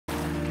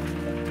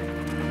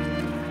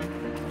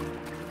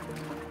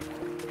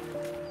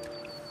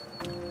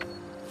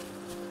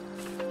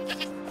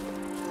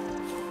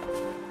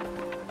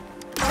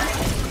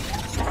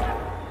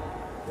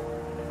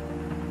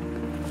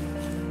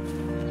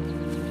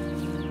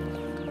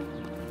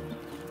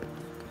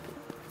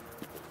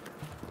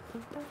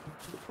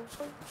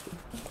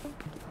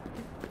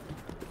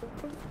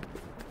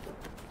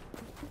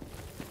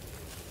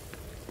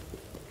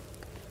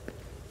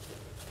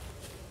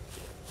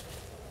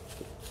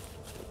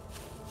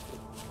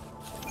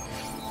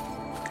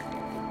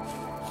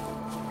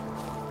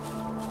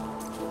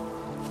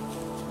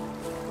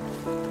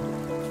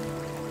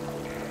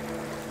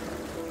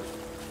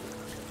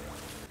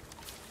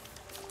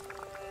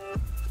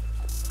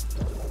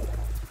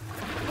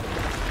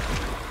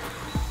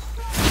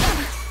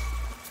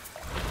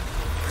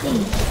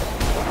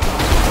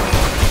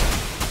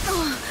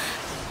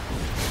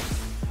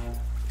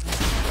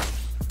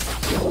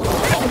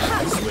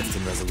Swift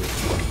and resolute.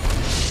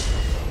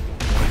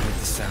 One with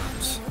the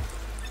sounds.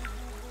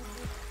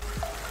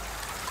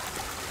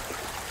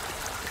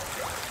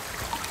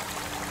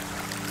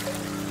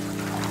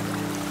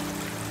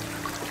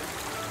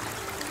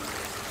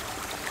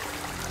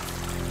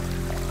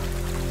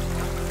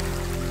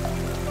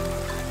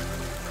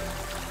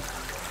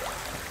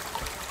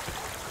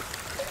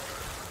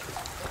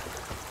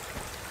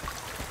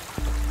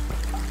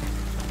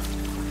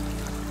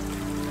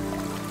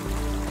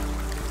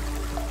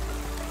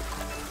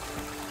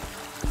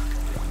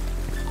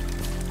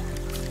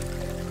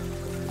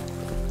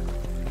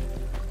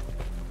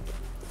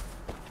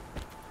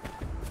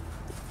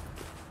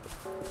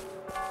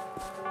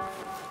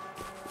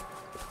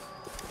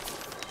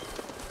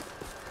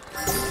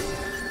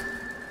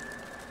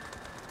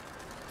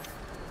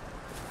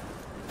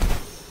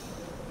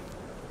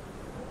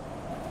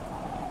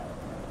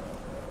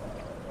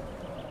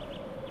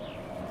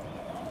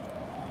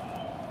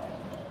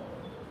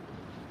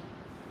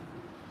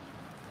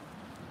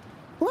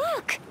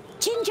 Look!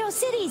 Jinzhou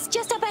City's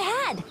just up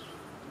ahead!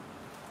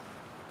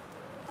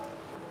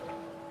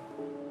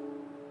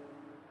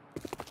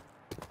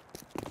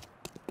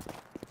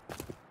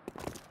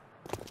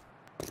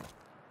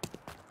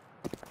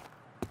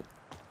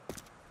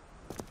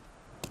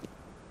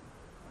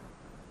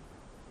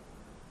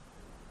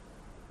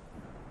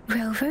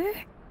 Rover?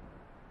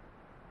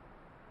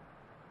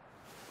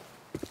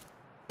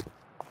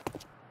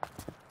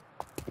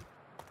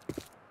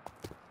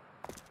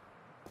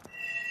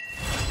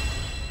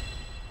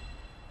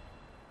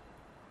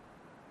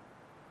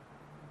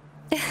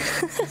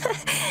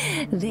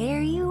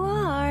 There you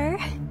are.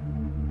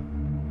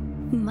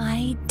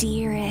 My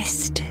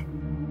dearest.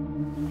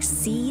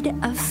 Seed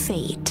of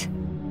fate.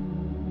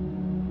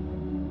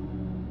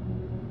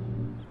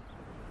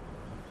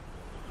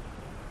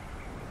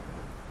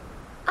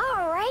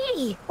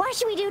 Alrighty, what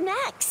should we do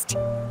next?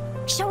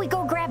 Shall we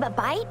go grab a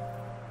bite?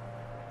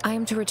 I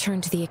am to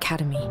return to the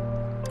Academy.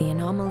 The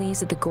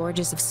anomalies of the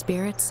Gorges of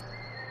Spirits,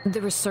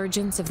 the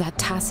resurgence of that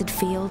tacit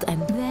field,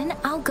 and... Then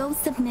I'll go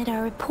submit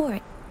our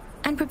report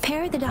and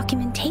prepare the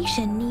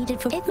documentation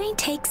needed for... It may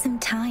take some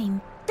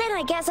time. Then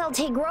I guess I'll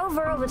take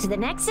Rover over to the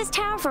Nexus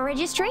Tower for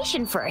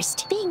registration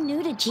first. Being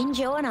new to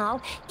Jinzhou and all,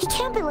 he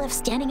can't be left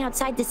standing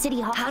outside the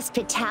city hall.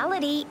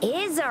 Hospitality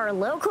is our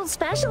local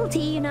specialty,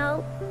 you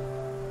know.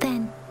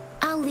 Then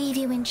I'll leave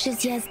you in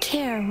Shizia's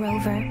care,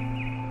 Rover.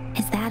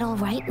 Is that all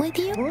right with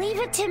you? Leave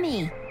it to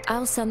me.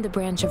 I'll send the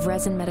branch of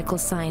Resin Medical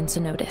Science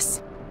a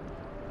notice.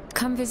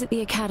 Come visit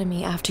the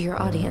Academy after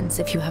your audience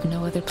if you have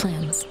no other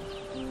plans.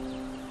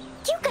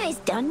 You guys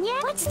done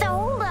yet? What's the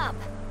holdup?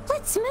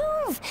 Let's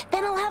move!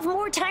 Then I'll have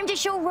more time to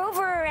show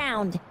Rover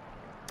around.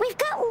 We've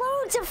got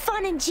loads of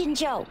fun in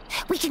Jinzhou.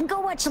 We can go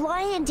watch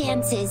lion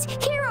dances,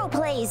 hero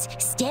plays,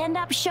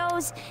 stand-up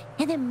shows,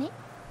 and then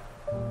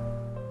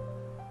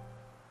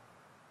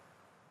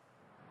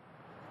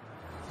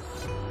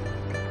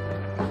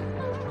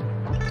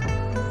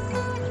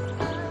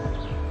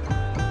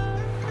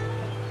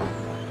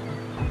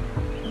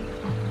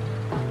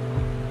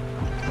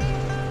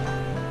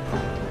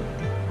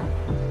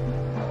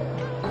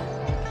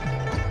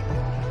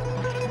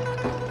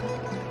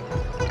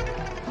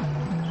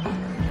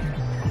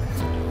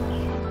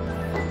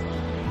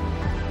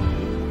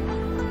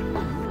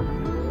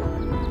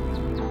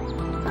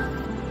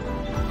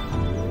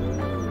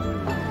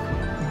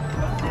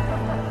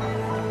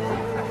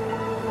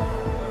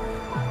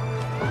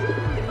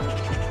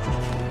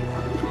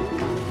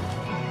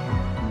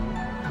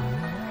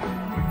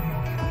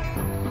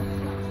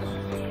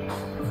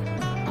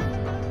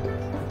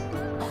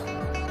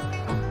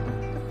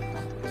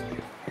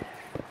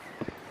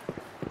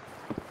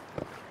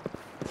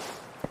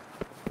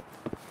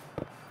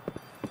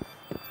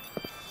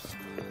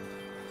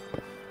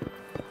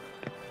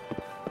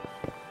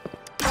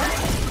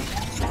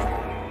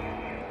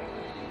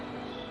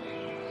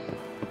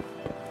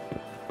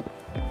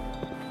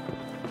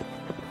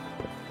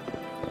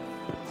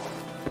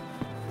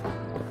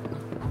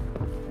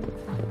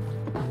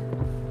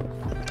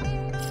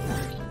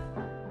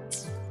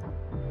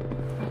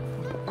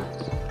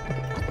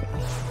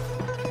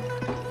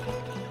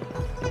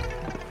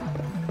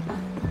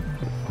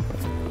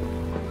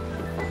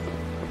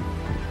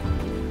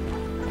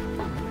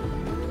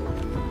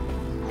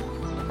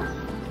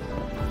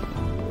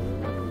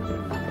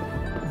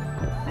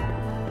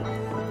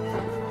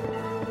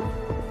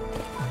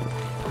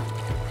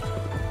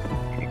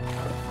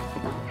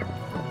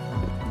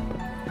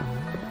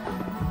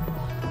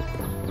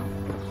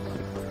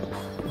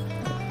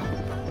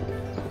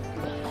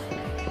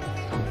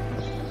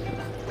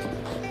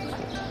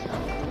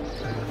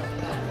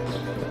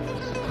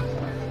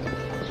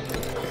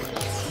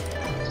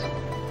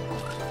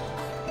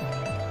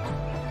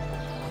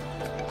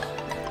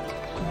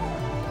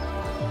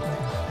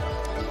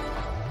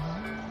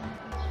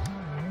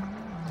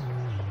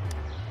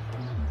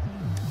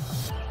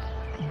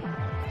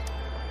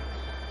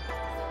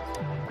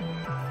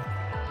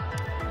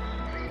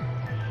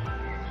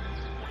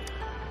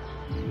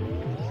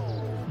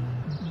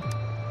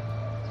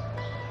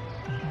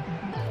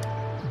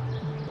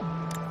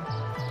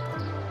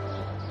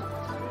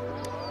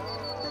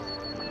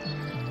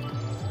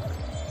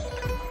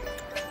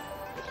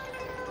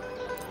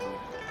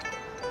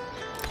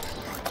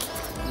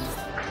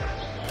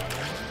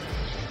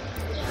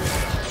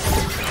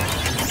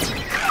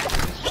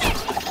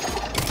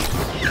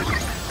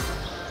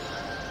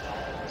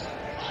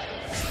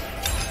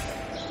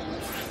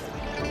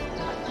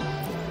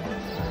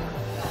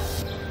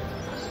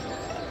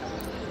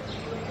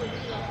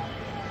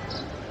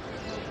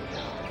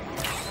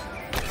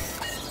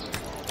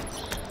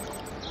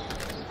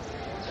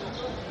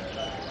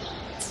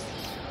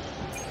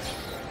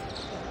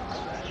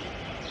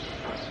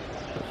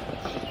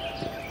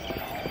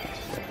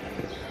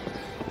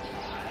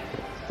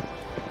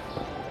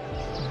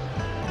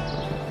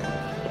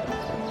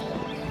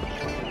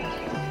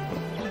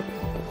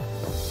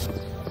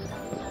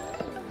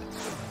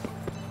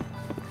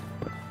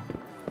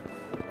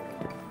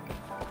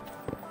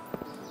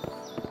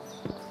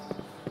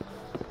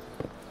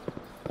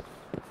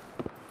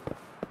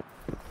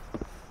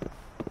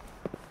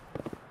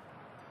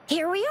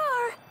Here we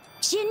are.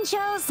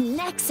 Jinzhou's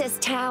Nexus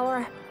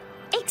Tower.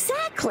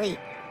 Exactly.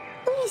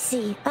 Let me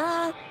see.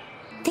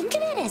 Think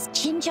of it as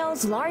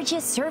Jinzhou's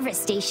largest service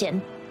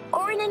station,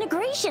 or an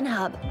integration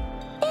hub.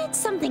 It's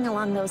something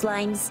along those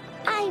lines.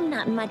 I'm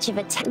not much of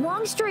a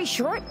long story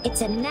short, it's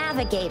a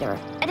navigator,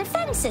 a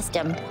defense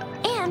system,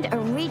 and a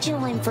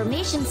regional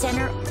information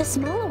center. The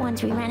smaller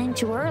ones we ran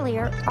into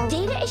earlier, our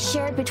data is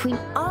shared between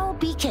all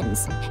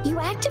beacons. You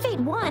activate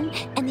one,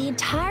 and the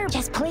entire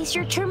just place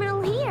your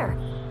terminal here.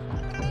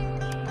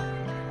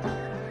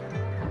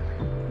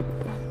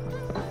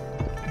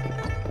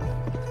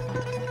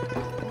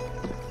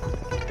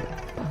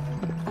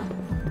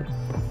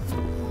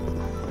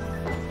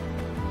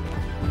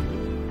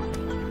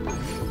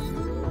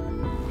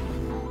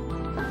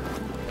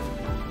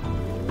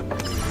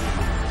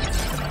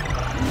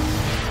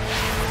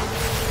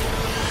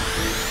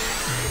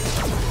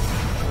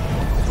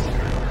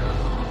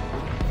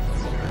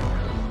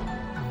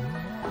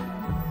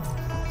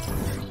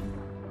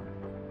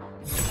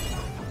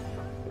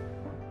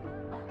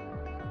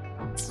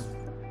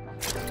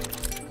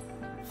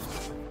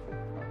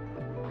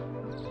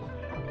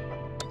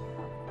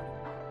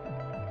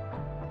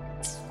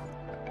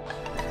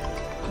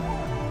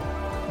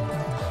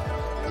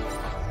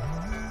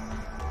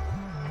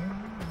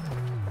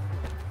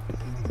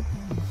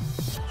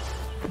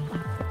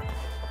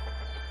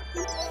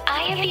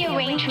 I have the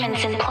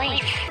arrangements in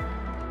place.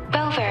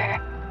 Rover,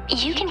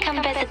 you can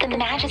come visit the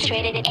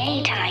magistrate at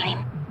any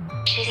time.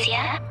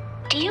 Shizia,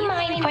 do you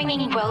mind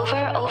bringing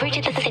Rover over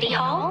to the city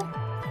hall?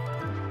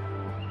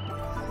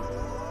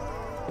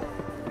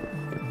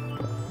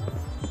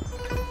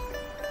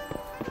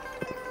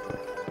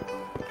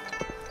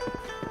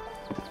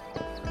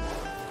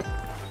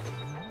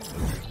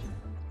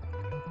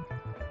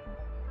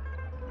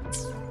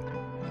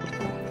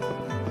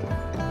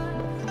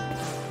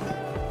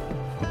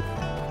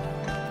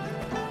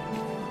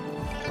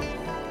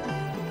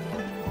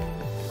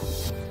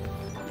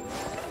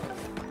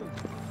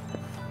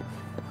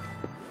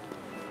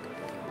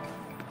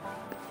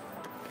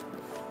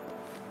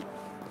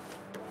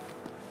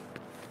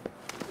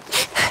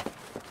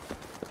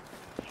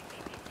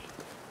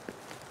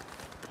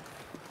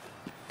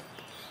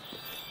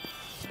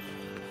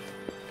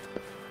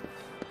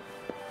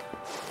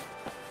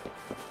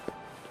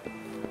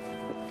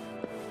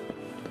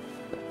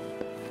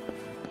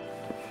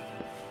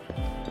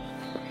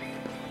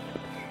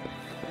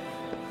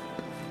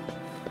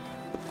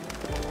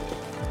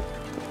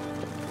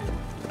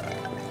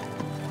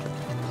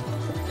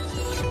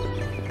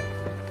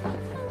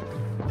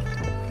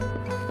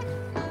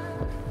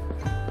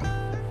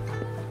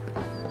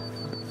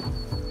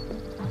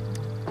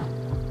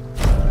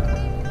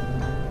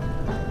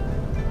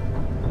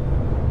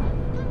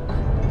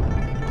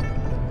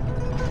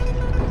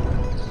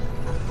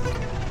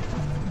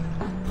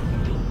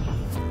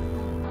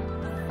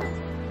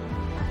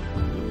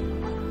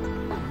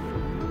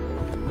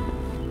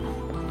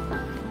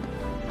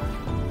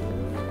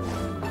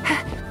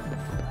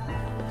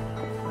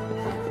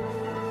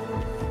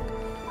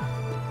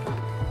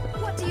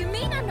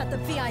 The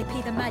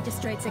VIP the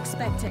magistrate's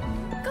expecting.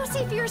 Go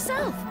see for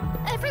yourself.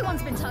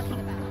 Everyone's been talking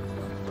about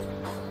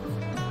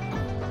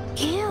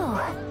it.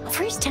 Ew.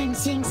 First time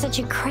seeing such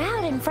a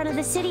crowd in front of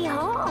the city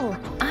hall.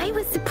 I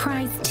was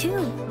surprised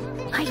too.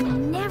 I've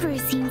never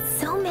seen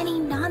so many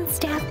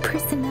non-staff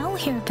personnel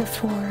here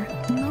before.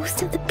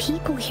 Most of the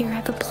people here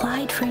have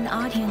applied for an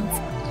audience,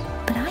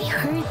 but I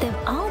heard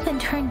they've all been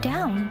turned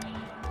down.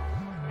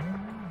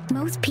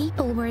 Most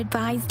people were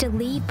advised to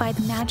leave by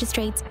the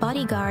magistrate's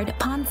bodyguard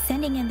upon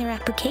sending in their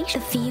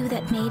application. The few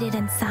that made it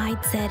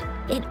inside said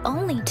it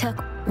only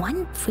took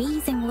one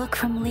freezing look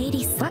from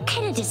Lady What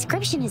kind of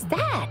description is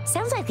that?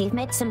 Sounds like you've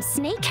met some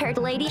snake-haired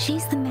lady.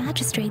 She's the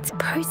magistrate's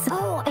person.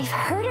 Oh, I've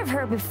heard of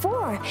her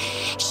before.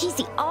 She's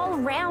the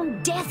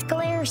all-round death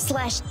glare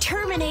 /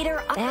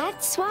 Terminator.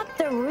 That's what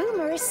the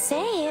rumors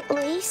say, at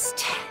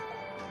least.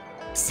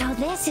 So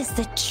this is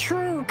the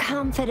true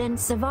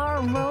confidence of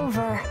our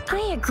Rover.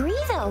 I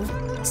agree, though.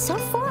 So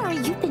far,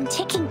 you've been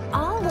ticking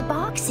all the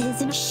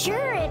boxes, and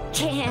sure it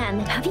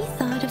can. Have you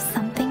thought of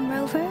something,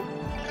 Rover?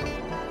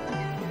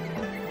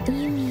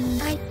 You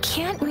mean I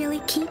can't really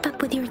keep up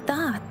with your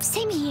thoughts?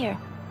 Same here.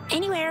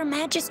 Anywhere a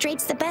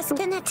magistrate's the best,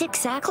 then that's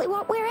exactly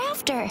what we're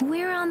after.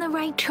 We're on the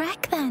right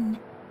track, then.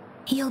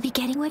 You'll be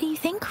getting... What do you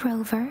think,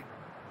 Rover?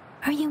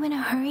 Are you in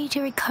a hurry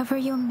to recover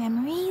your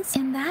memories?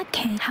 In that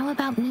case, how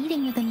about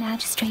meeting with the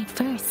magistrate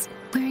first?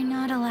 We're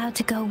not allowed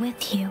to go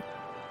with you.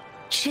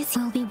 Shiz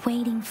will be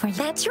waiting for you.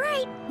 That's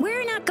right.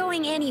 We're not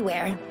going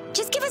anywhere.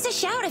 Just give us a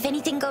shout if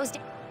anything goes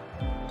down.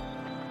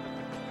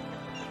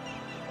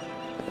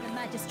 The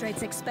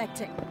magistrate's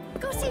expecting.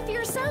 Go see for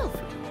yourself.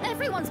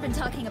 Everyone's been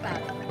talking about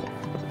it.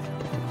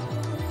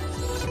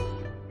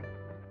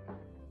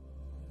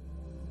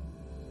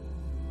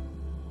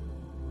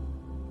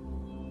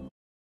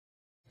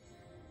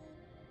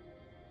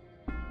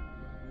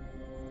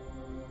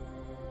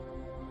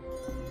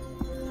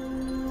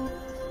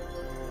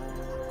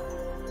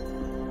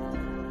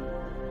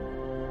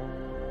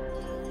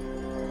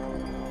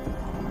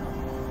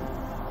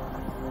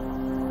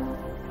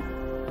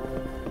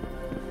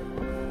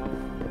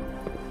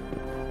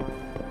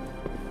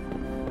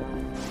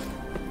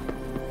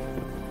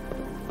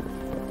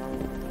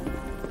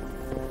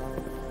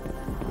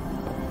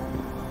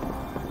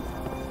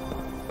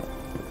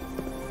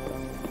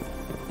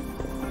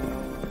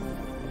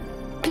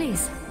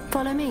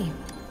 Follow me.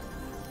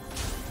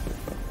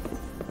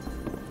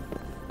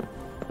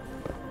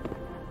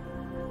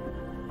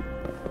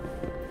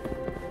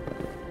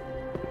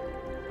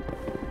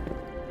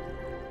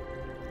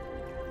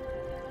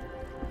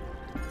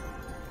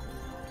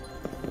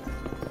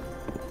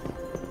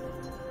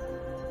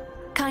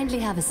 Kindly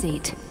have a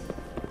seat.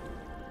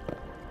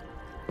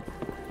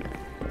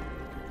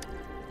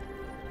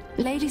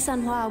 Lady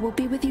Sanhua will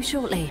be with you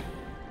shortly.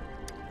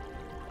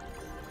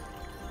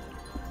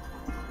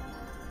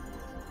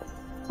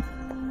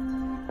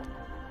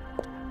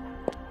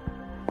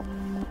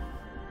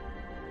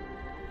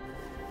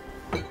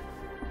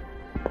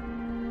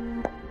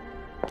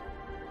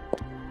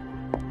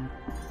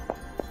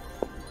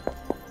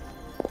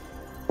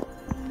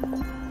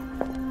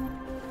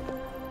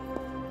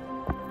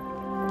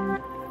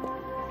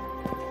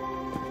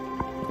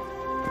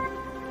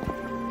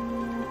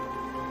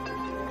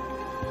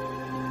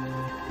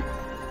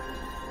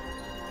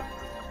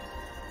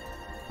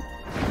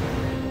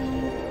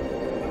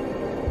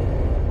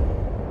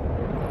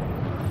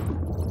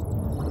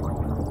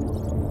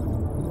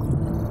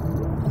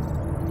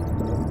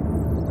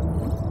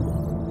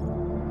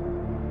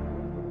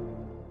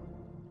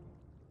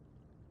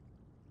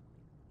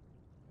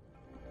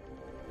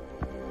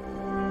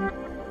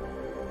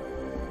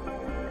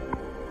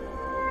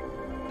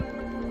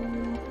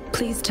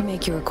 Pleased to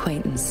make your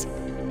acquaintance.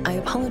 I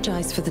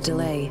apologize for the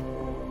delay.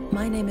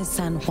 My name is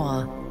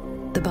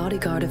Sanhua, the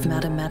bodyguard of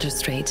Madam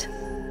Magistrate.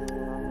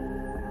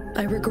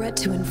 I regret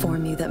to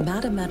inform you that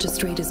Madam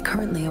Magistrate is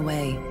currently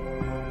away.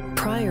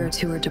 Prior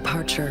to her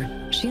departure,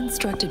 she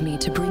instructed me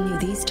to bring you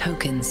these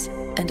tokens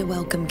and a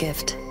welcome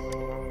gift.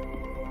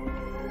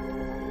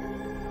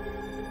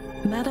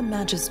 Madam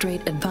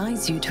Magistrate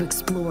advised you to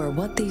explore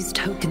what these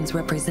tokens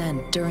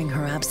represent during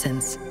her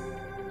absence.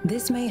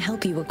 This may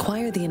help you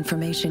acquire the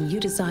information you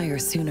desire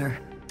sooner.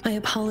 I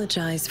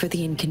apologize for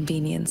the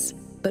inconvenience,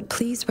 but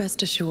please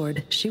rest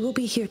assured she will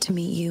be here to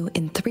meet you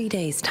in 3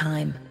 days'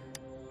 time.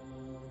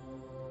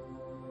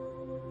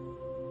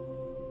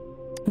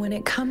 When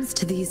it comes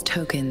to these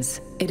tokens,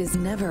 it is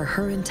never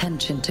her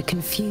intention to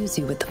confuse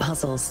you with the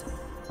puzzles.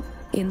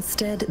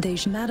 Instead,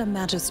 Madam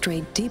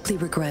Magistrate deeply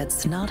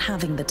regrets not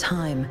having the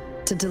time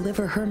to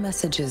deliver her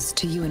messages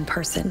to you in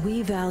person.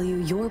 We value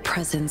your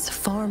presence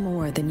far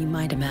more than you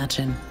might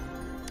imagine.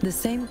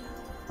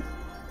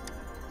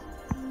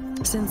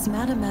 Since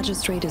Madam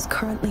Magistrate is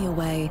currently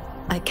away,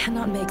 I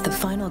cannot make the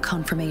final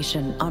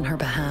confirmation on her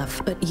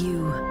behalf, but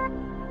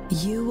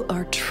you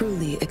are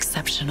truly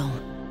exceptional.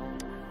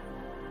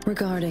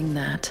 Regarding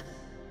that,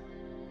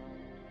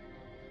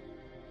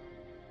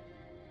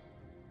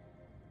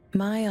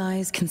 my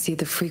eyes can see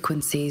the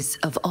frequencies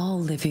of all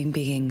living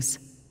beings.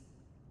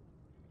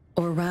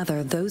 Or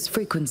rather, those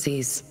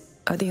frequencies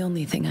are the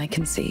only thing I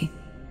can see.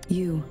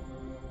 You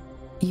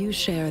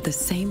share the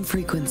same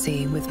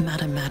frequency with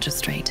Madam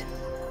Magistrate.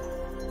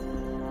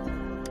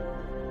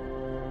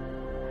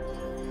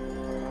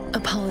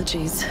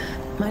 Apologies,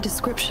 my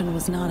description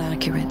was not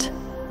accurate.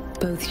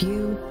 Both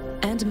you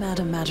and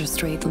Madam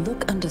Magistrate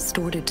look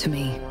undistorted to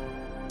me.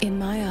 In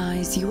my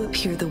eyes, you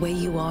appear the way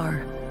you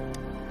are.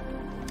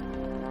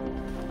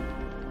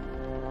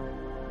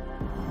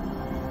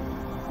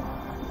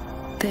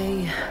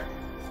 They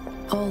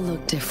all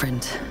look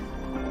different.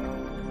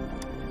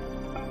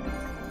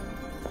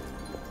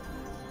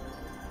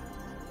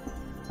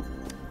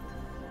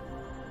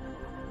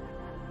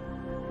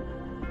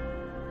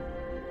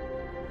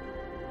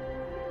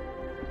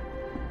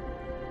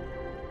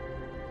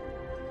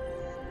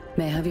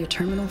 May I have your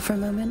terminal for a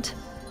moment?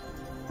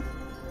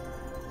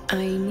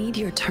 I need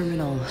your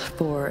terminal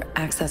for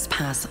access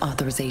pass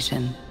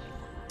authorization.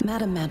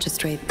 Madam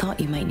Magistrate thought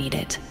you might need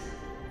it.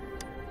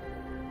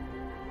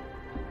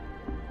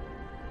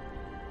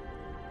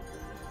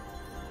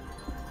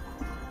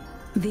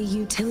 The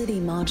utility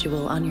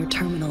module on your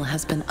terminal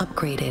has been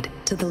upgraded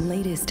to the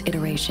latest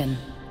iteration.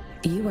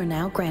 You are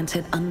now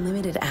granted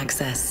unlimited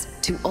access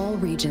to all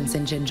regions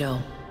in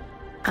Jinzhou.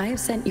 I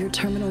have sent your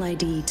terminal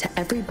ID to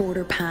every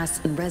border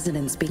pass and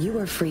residence, but you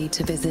are free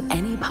to visit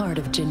any part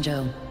of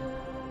Jinzhou.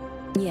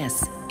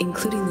 Yes,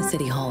 including the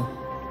City Hall.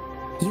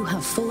 You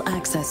have full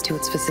access to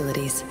its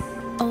facilities.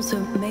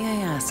 Also, may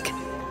I ask,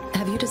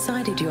 have you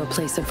decided your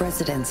place of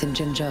residence in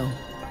Jinzhou?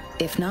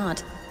 If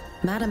not,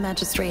 Madam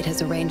Magistrate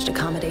has arranged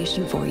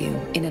accommodation for you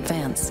in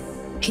advance,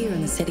 here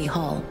in the City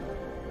Hall.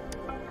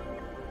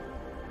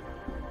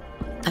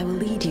 I will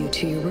lead you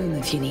to your room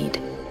if you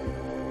need.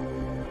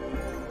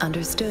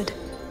 Understood.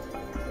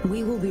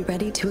 We will be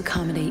ready to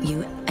accommodate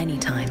you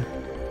anytime.